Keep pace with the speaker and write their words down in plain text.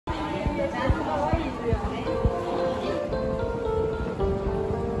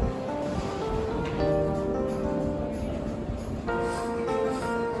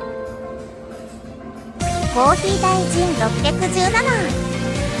コーヒー大臣617。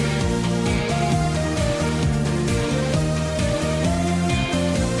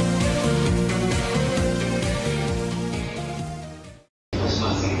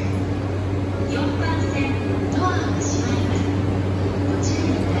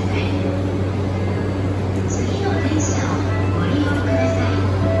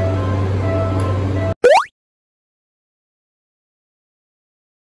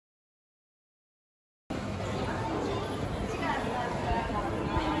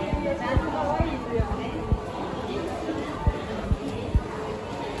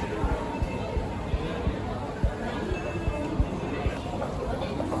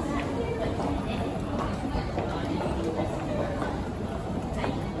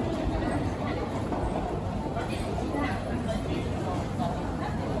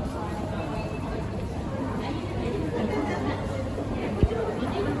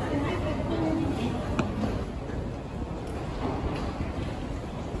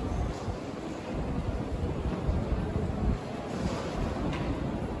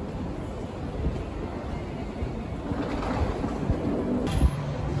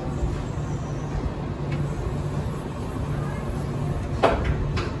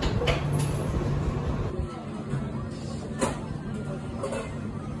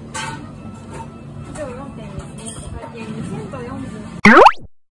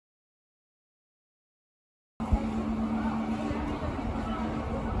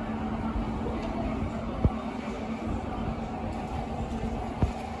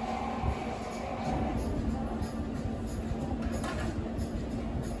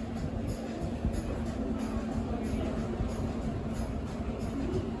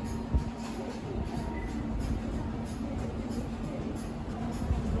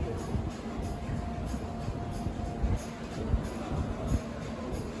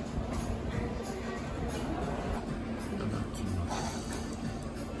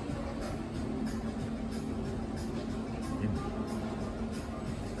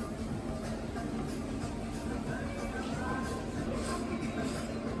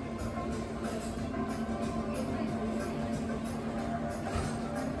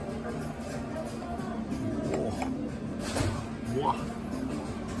う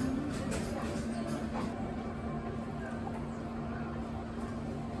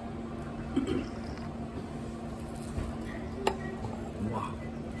わ、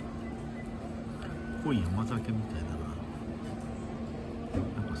濃い甘酒みたいだな。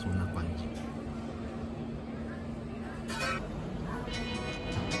なんかそんな感じ。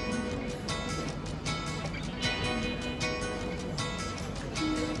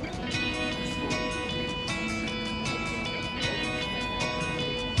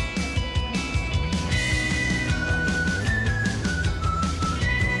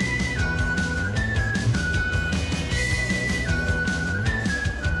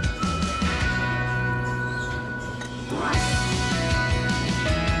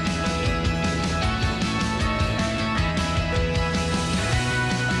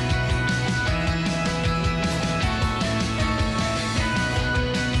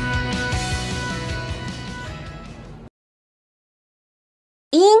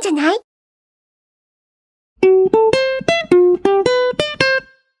いいんじゃない？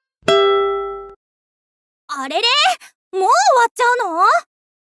あれれ？もう終わっちゃうの？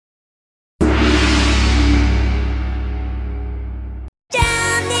チャン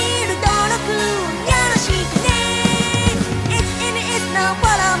ネル登録よろしくね。 SNS のフ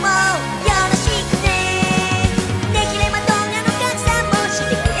ォローもよろしくね。できれば動画の拡散もして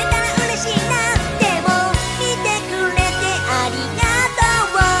くれたら嬉しいな。でも見てくれてありがと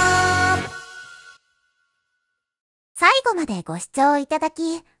う。最後までご視聴いただ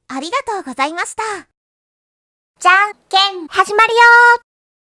きありがとうございました。じゃんけん始まるよ。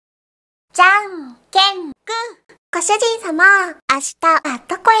じゃんけんグー。ご主人様、明日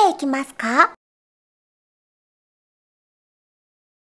どこへ行きますか？